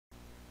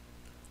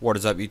What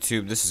is up,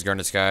 YouTube? This is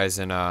Garnets, guys,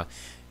 and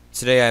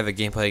today I have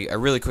a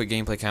really quick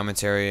gameplay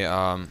commentary.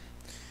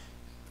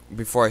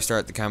 Before I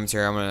start the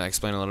commentary, I'm going to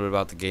explain a little bit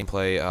about the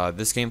gameplay.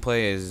 This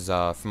gameplay is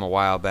from a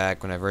while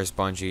back when I versed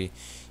Bungie.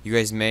 You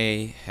guys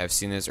may have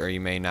seen this, or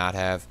you may not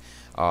have.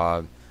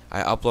 I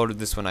uploaded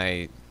this when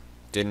I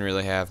didn't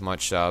really have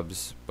much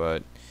subs,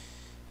 but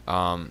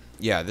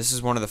yeah, this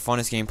is one of the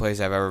funnest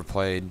gameplays I've ever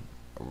played.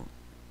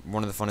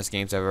 One of the funnest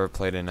games I've ever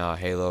played in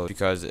Halo,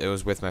 because it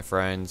was with my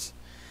friends.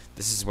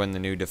 This is when the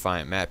new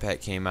Defiant map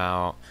pack came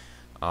out.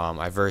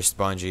 I versed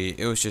Bungie.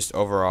 It was just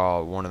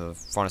overall one of the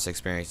funnest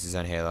experiences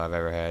on Halo I've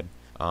ever had.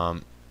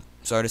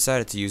 So I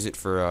decided to use it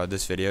for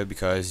this video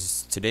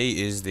because today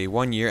is the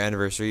 1-year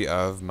anniversary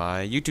of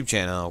my YouTube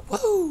channel.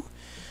 Woo!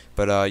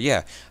 But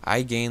yeah,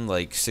 I gained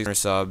like 600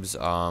 subs,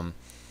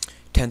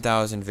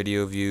 10,000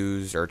 video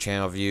views or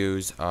channel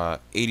views,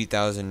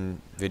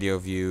 80,000 video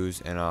views,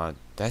 and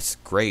that's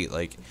great.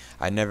 Like,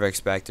 I never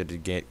expected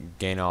to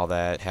gain all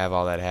that, have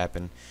all that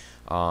happen.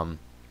 And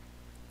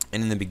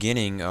in the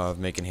beginning of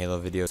making Halo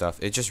video stuff,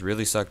 it just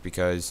really sucked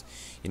because,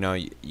 you know,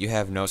 you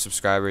have no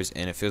subscribers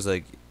and it feels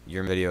like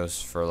your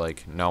videos for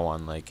like no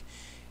one. Like,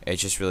 it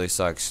just really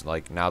sucks.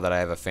 Like, now that I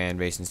have a fan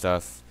base and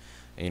stuff,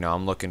 you know,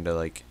 I'm looking to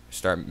like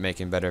start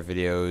making better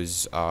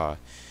videos,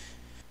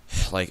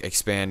 like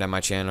expand on my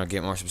channel,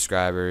 get more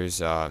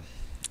subscribers, and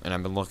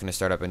I've been looking to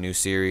start up a new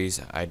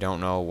series. I don't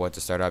know what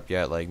to start up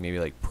yet, like maybe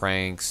like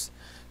pranks,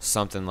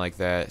 something like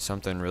that,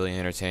 something really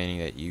entertaining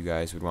that you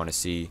guys would want to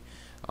see.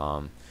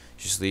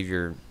 Just leave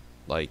your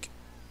like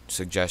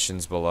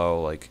suggestions below.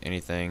 Like,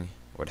 anything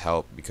would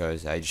help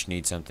because I just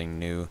need something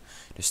new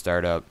to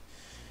start up,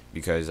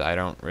 because I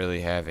don't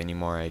really have any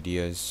more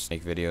ideas to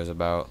make videos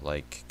about.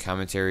 Like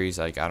commentaries,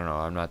 like, I don't know,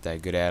 I'm not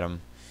that good at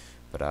them,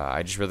 but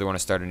I just really want to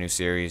start a new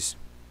series.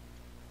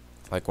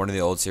 Like, one of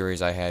the old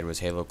series I had was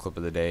Halo Clip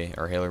of the Day,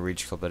 or Halo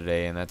Reach Clip of the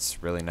Day, and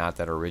that's really not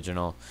that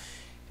original,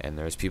 and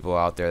there's people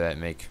out there that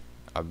make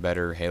a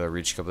better Halo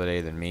Reach Clip of the Day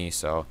than me.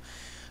 So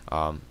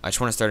I just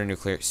want to start a new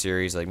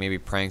series, like maybe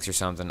pranks or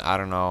something, I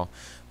don't know,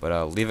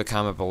 but leave a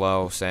comment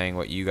below saying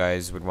what you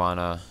guys would want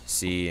to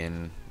see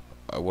and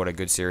what a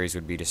good series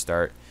would be to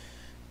start.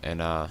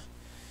 And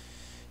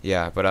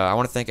yeah, but I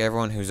want to thank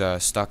everyone who's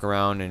stuck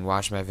around and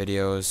watched my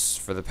videos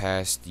for the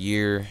past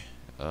year,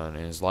 and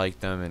has liked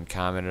them and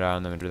commented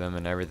on them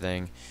and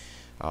everything.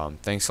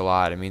 Thanks a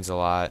lot, it means a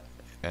lot.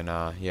 And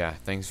yeah,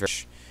 thanks very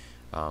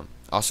much.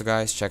 Also,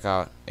 guys, check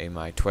out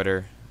my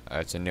Twitter.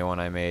 It's a new one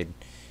I made,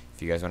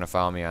 if you guys want to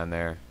follow me on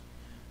there.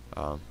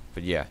 But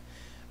yeah,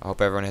 I hope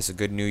everyone has a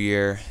good new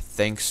year.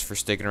 Thanks for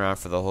sticking around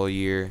for the whole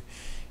year,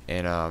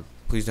 and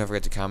please don't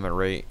forget to comment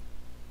rate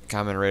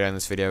on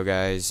this video,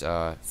 guys.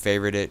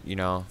 Favorite it, you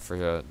know, for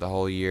the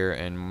whole year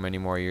and many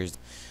more years.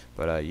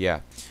 But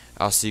yeah,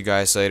 I'll see you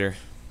guys later.